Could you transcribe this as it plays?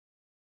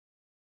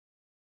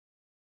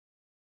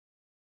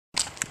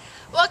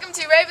Welcome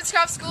to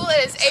Ravenscroft School.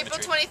 It is April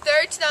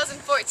 23rd,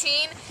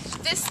 2014.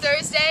 This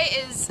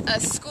Thursday is a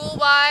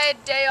school-wide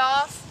day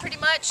off, pretty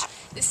much.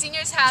 The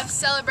seniors have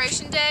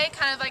celebration day,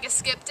 kind of like a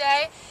skip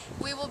day.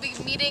 We will be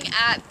meeting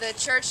at the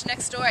church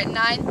next door at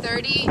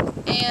 9:30,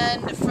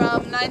 and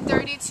from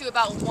 9:30 to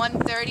about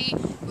 1:30,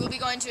 we'll be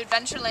going to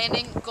Adventure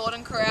Landing,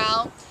 Golden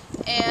Corral,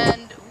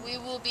 and we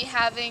will be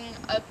having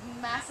a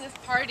massive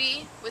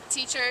party with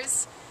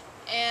teachers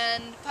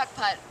and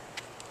putt-putt.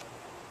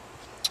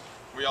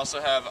 We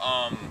also have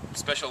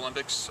Special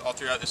Olympics all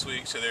throughout this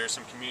week, so there's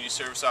some community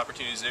service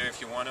opportunities there if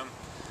you want them.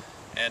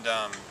 And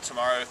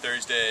tomorrow,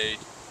 Thursday,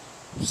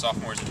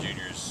 sophomores and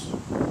juniors,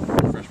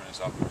 freshmen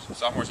and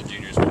sophomores and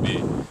juniors will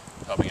be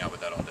helping out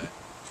with that all day.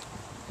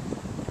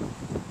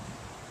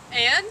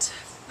 And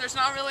there's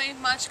not really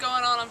much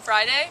going on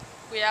Friday.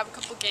 We have a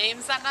couple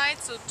games that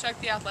night, so check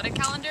the athletic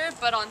calendar.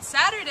 But on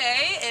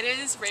Saturday, it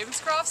is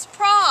Ravenscroft's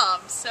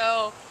prom.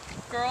 So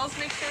girls,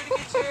 make sure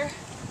to get your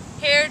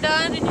hair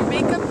done and your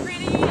makeup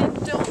pretty,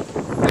 and don't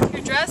wreck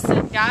your dress.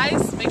 And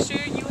guys, make sure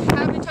you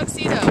have a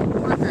tuxedo.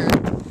 Parker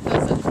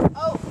doesn't.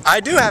 Oh, I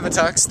do have a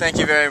tux, thank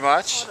you very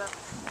much.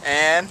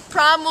 And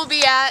prom will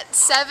be at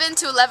 7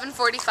 to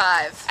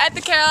 11:45 at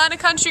the Carolina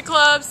Country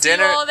Club. See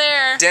you all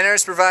there. Dinner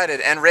is provided.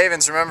 And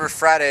Ravens, remember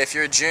Friday, if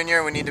you're a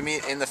junior, we need to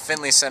meet in the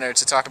Finley Center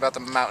to talk about the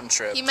mountain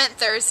trip. He meant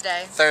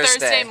Thursday.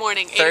 Thursday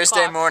morning, 8 o'clock.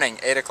 Thursday morning,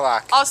 8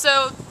 o'clock.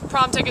 Also,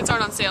 prom tickets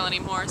aren't on sale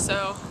anymore,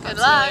 so Good it's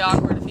luck. really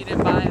awkward if you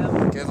didn't buy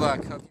them. Good luck.